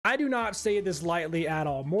I do not say this lightly at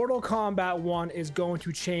all. Mortal Kombat 1 is going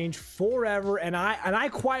to change forever, and I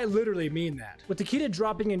quite literally mean that. With Takeda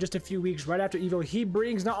dropping in just a few weeks right after EVO, he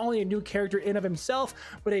brings not only a new character in of himself,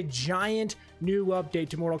 but a giant new update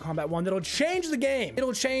to Mortal Kombat 1 that'll change the game.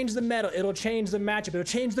 It'll change the meta, it'll change the matchup, it'll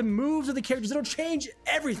change the moves of the characters, it'll change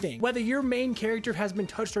everything. Whether your main character has been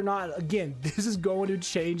touched or not, again, this is going to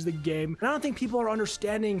change the game. And I don't think people are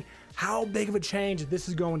understanding how big of a change this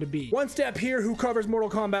is going to be. Onestep here, who covers Mortal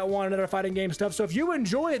Kombat 1 and other fighting game stuff. So if you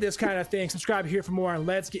enjoy this kind of thing, subscribe here for more, and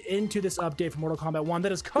let's get into this update for Mortal Kombat 1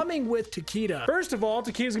 that is coming with Takeda. First of all,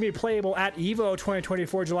 Takeda's gonna be playable at EVO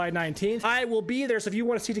 2024, July 19th. I will be there, so if you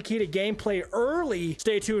want to see Takeda gameplay early,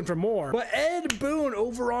 stay tuned for more. But Ed Boon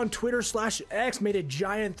over on Twitter/X made a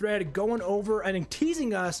giant thread going over and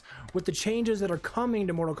teasing us with the changes that are coming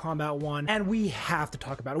to Mortal Kombat 1, and we have to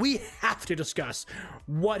talk about it. We have to discuss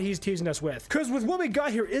what he's teasing us with, because with what we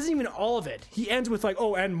got here isn't even all of it. He ends with like,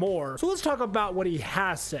 oh, and more. So let's talk about what he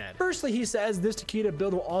has said. Firstly, he says this Takeda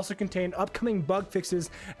build will also contain upcoming bug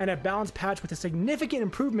fixes and a balanced patch with a significant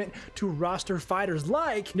improvement to roster fighters.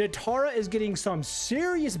 Like Natara is getting some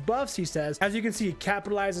serious buffs, he says. As you can see, he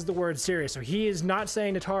capitalizes the word serious. So he is not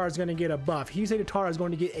saying Natara is going to get a buff. He's saying Natara is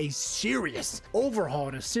going to get a serious overhaul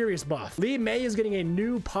and a serious buff. Li Mei is getting a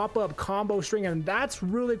new pop-up combo string, and that's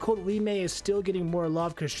really cool that Li Mei is still getting more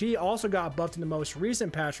love, because she also got buffed in the most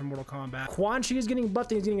recent patch from Mortal Kombat. Quan Chi is getting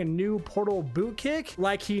buffed and he's getting a new portal boot kick,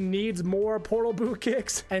 like he needs more portal boot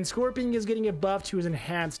kicks. And Scorpion is getting a buff to his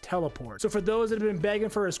enhanced teleport. So for those that have been begging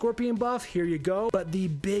for a Scorpion buff, here you go. But the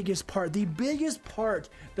biggest part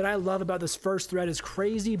that I love about this first thread is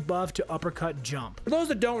crazy buff to uppercut jump. For those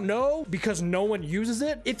that don't know, because no one uses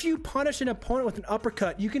it, if you punish an opponent with an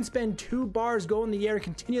uppercut, you can spend 2 bars, go in the air, and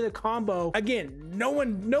continue the combo. Again, no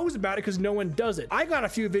one knows about it because no one does it. I got a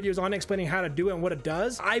few videos on explaining how to do it and what it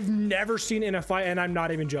does. I've never seen it in a fight, and I'm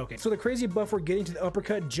not even joking. So the crazy buff we're getting to the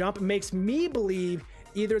uppercut jump makes me believe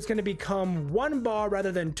either it's going to become 1 bar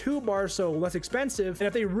rather than 2 bars, so less expensive. And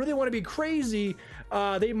if they really want to be crazy,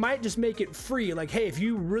 they might just make it free. Like, hey, if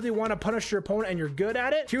you really want to punish your opponent and you're good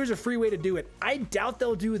at it, here's a free way to do it. I doubt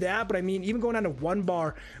they'll do that, but I mean, even going down to 1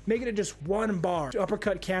 bar, making it just 1 bar to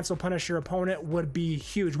uppercut, cancel, punish your opponent would be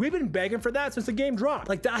huge. We've been begging for that since the game dropped.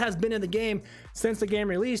 Like, that has been in the game since the game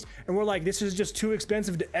released, and we're like, this is just too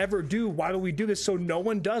expensive to ever do. Why do we do this? So no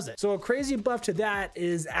one does it. So a crazy buff to that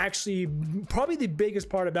is actually probably the biggest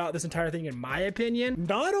part about this entire thing, in my opinion.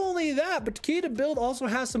 Not only that, but Takeda build also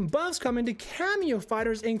has some buffs coming to cameo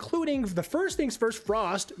fighters, including the first things first,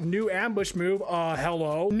 Frost, new ambush move.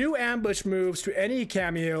 Hello. New ambush moves to any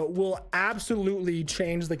cameo will absolutely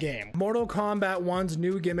change the game. Mortal Kombat 1's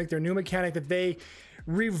new gimmick, their new mechanic that they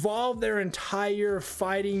revolve their entire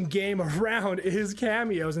fighting game around is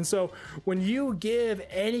cameos. And so when you give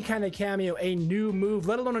any kind of cameo a new move,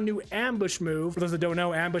 let alone a new ambush move, for those that don't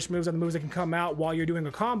know, ambush moves are the moves that can come out while you're doing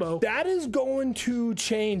a combo, that is going to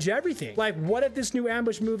change everything. Like, what if this new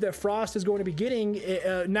ambush move that Frost is going to be getting,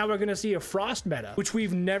 now we're going to see a Frost meta, which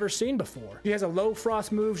we've never seen before. She has a low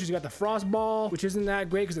Frost move, she's got the Frost ball, which isn't that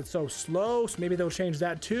great because it's so slow, so maybe they'll change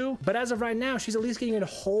that too. But as of right now, she's at least getting a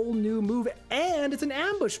whole new move, and it's an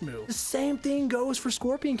ambush move. The same thing goes for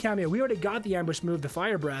Scorpion cameo. We already got the ambush move, the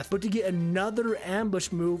Fire Breath, but to get another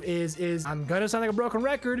ambush move is I'm gonna sound like a broken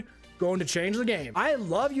record, going to change the game. I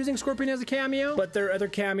love using Scorpion as a cameo, but there are other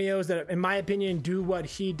cameos that, in my opinion, do what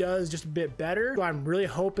he does just a bit better. So I'm really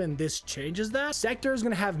hoping this changes that. Sector is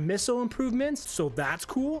going to have missile improvements, so that's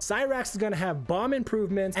cool. Cyrax is going to have bomb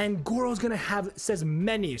improvements, and Goro's going to have, it says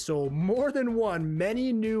many, so more than one,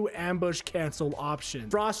 many new ambush cancel options.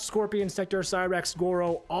 Frost, Scorpion, Sector, Cyrax,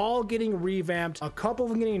 Goro, all getting revamped. A couple of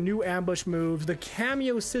them getting new ambush moves. The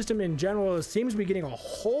cameo system in general seems to be getting a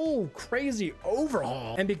whole crazy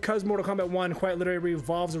overhaul. And because Mortal Kombat 1 quite literally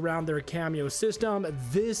revolves around their cameo system,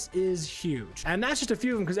 this is huge. And that's just a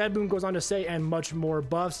few of them, because Ed Boon goes on to say, and much more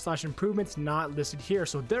buffs / improvements not listed here.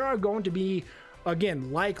 So there are going to be,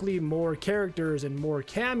 again, likely more characters and more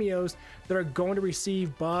cameos that are going to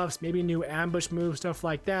receive buffs, maybe new ambush moves, stuff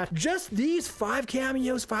like that. Just these 5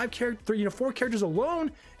 cameos, 4 characters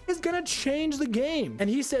alone is gonna change the game. And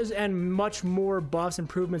he says, and much more buffs,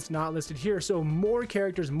 improvements not listed here. So more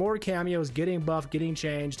characters, more cameos getting buffed, getting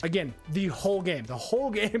changed. Again, the whole game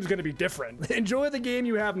is gonna be different. Enjoy the game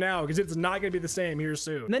you have now, because it's not gonna be the same here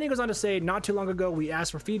soon. And then he goes on to say, not too long ago, we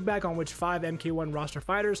asked for feedback on which 5 MK1 roster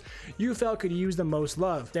fighters you felt could use the most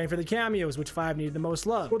love. Same for the cameos, which 5 needed the most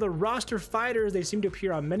love. For the roster fighters, they seem to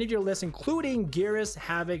appear on many of your lists, including Geras,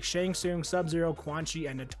 Havoc, Shang Tsung, Sub-Zero, Quan Chi,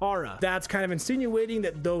 and Natara. That's kind of insinuating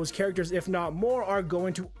that those those characters, if not more, are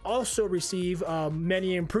going to also receive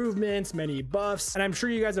many improvements, many buffs. And I'm sure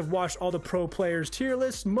you guys have watched all the pro players tier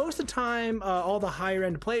lists. Most of the time, all the higher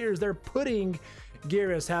end players, they're putting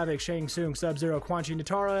Geras, Havoc, Shang Tsung, Sub-Zero, Quan Chi,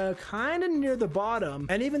 Nitara kind of near the bottom.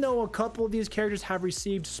 And even though a couple of these characters have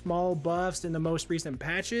received small buffs in the most recent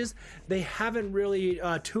patches, they haven't really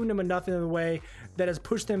tuned them enough in a way that has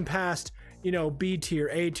pushed them past, you know, B tier,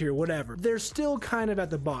 A tier, whatever. They're still kind of at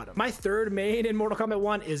the bottom. My third main in Mortal Kombat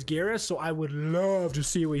 1 is Geras, so I would love to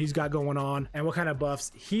see what he's got going on and what kind of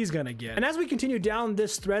buffs he's gonna get. And as we continue down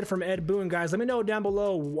this thread from Ed Boon, guys, let me know down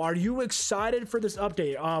below, are you excited for this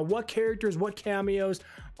update? What characters, what cameos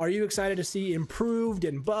are you excited to see improved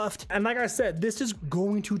and buffed? And like I said, this is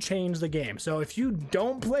going to change the game. So if you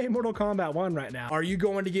don't play Mortal Kombat 1 right now, are you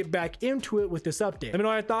going to get back into it with this update? Let me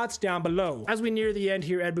know your thoughts down below. As we near the end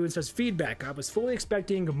here, Ed Boon says, feedback. I was fully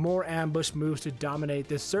expecting more ambush moves to dominate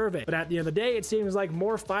this survey, but at the end of the day, it seems like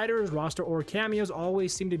more fighters, roster, or cameos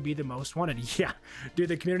always seem to be the most wanted. Yeah, dude,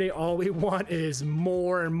 the community, all we want is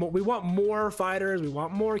more and more. We want more fighters, we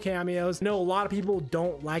want more cameos. I know a lot of people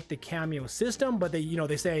don't like the cameo system, but they, you know,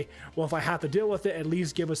 they say, well, if I have to deal with it, at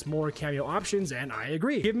least give us more cameo options. And I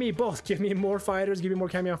agree. Give me both. Give me more fighters. Give me more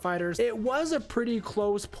cameo fighters. It was a pretty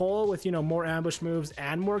close poll with, you know, more ambush moves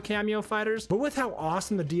and more cameo fighters. But with how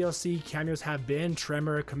awesome the DLC cameos have been,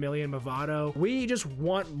 Tremor, Chameleon, Movado, we just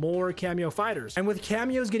want more cameo fighters. And with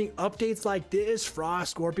cameos getting updates like this,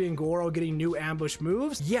 Frost, Scorpion, Goro getting new ambush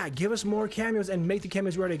moves, yeah, give us more cameos and make the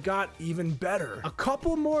cameos we already got even better. A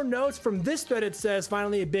couple more notes from this thread. It says,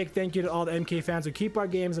 finally, a big thank you to all the MK fans who keep our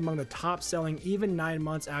games among the top selling even 9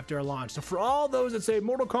 months after our launch. So for all those that say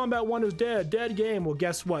Mortal Kombat 1 is dead game, well,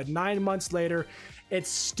 guess what? 9 months later, it's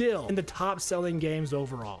still in the top selling games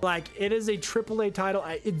overall. Like, it is a AAA title.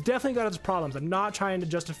 It definitely got its problems. I'm not trying to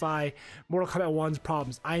justify Mortal Kombat 1's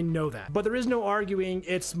problems. I know that. But there is no arguing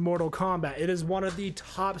it's Mortal Kombat. It is one of the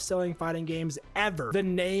top selling fighting games ever. The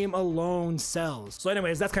name alone sells. So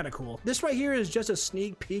anyways, that's kind of cool. This right here is just a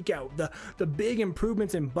sneak peek at the big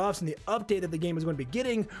improvements and buffs and the update that the game is going to be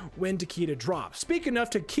getting when Takeda drops. Speaking of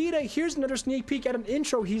Takeda, here's another sneak peek at an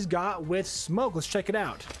intro he's got with Smoke. Let's check it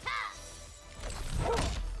out.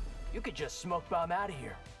 You could just smoke bomb out of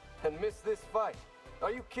here and miss this fight.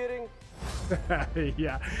 Are you kidding?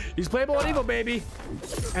 Yeah, he's playable on Evil, baby.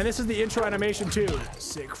 And this is the intro animation too.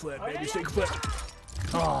 Sick flip, baby, sick flip.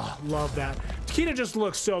 Oh, love that. Takeda just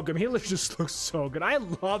looks so good. He just looks so good. I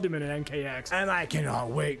loved him in an NKX, and I cannot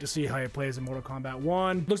wait to see how he plays in Mortal Kombat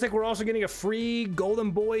 1. Looks like we're also getting a free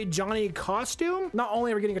Golden Boy Johnny costume. Not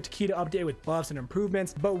only are we getting a Takeda update with buffs and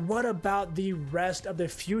improvements, but what about the rest of the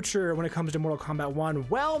future when it comes to Mortal Kombat 1?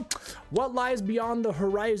 Well, what lies beyond the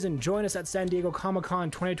horizon? Join us at San Diego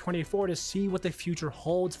Comic-Con 2024 to see what the future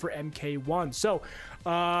holds for MK1. So,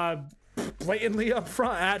 blatantly up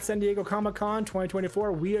front at San Diego Comic-Con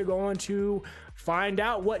 2024, we are going to find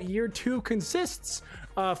out what year 2 consists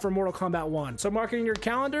for Mortal Kombat 1. So mark it in your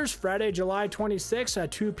calendars, Friday, July 26th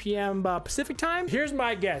at 2 p.m. Pacific time. Here's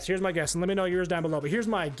my guess, and let me know yours down below, but here's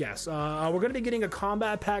my guess. We're gonna be getting a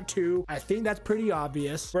Combat Pack 2. I think that's pretty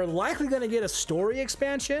obvious. We're likely gonna get a story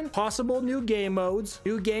expansion, possible new game modes,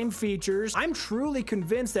 new game features. I'm truly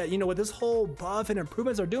convinced that, you know, what this whole buff and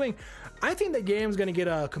improvements are doing, I think the game's gonna get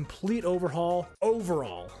a complete overhaul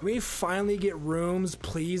overall. We finally get rooms,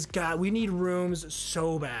 please. God, we need rooms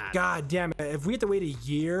so bad. God damn it. If we have to wait a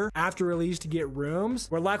year after release to get rooms,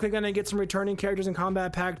 we're likely gonna get some returning characters in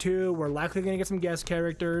Combat Pack 2. We're likely gonna get some guest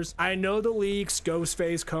characters. I know the leaks,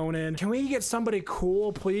 Ghostface, Conan. Can we get somebody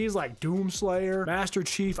cool, please? Like Doomslayer, Master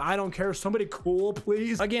Chief, I don't care. Somebody cool,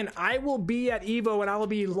 please. Again, I will be at EVO and I will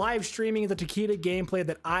be live streaming the Takeda gameplay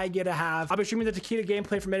that I get to have. I'll be streaming the Takeda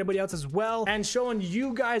gameplay from anybody else as well and showing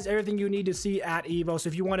you guys everything you need to see at EVO. So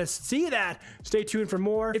if you want to see that, stay tuned for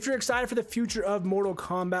more. If you're excited for the future of Mortal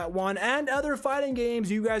Kombat 1 and other fighting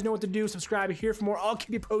games, you guys know what to do. Subscribe here for more. I'll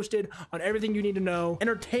keep you posted on everything you need to know.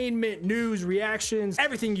 Entertainment, news, reactions,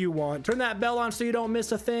 everything you want. Turn that bell on so you don't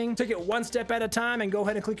miss a thing. Take it one step at a time and go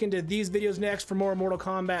ahead and click into these videos next for more Mortal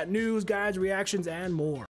Kombat news, guides, reactions, and more.